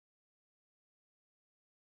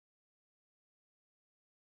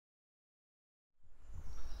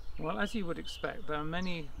Well, as you would expect, there are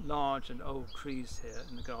many large and old trees here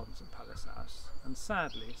in the gardens at Palace House, and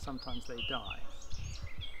sadly sometimes they die.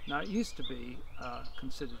 Now, it used to be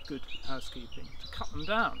considered good housekeeping to cut them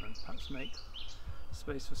down and perhaps make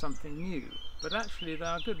space for something new, but actually there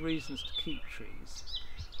are good reasons to keep trees.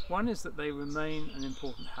 One is that they remain an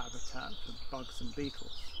important habitat for bugs and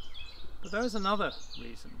beetles, but there is another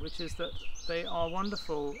reason, which is that they are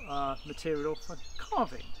wonderful material for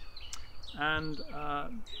carving. And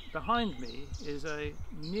behind me is a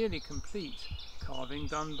nearly complete carving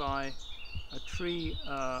done by a tree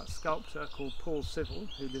sculptor called Paul Civil,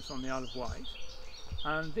 who lives on the Isle of Wight,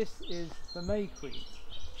 and this is the May Queen.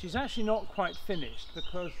 She's actually not quite finished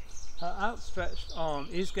because her outstretched arm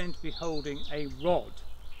is going to be holding a rod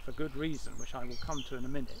for good reason, which I will come to in a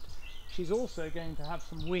minute. She's also going to have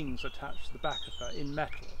some wings attached to the back of her in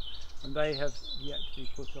metal, and they have yet to be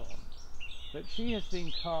put on. But she has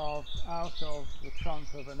been carved out of the trunk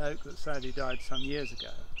of an oak that sadly died some years ago.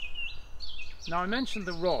 Now, I mentioned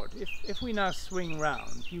the rod. If we now swing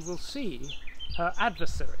round, you will see her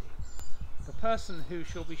adversary, the person who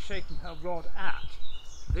she'll be shaking her rod at.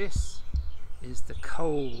 This is the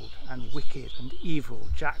cold and wicked and evil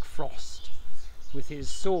Jack Frost, with his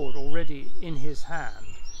sword already in his hand,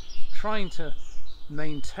 trying to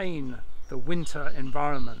maintain the winter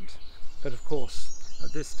environment. But of course,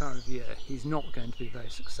 at this time of year, he's not going to be very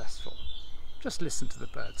successful. Just listen to the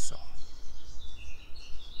bird song.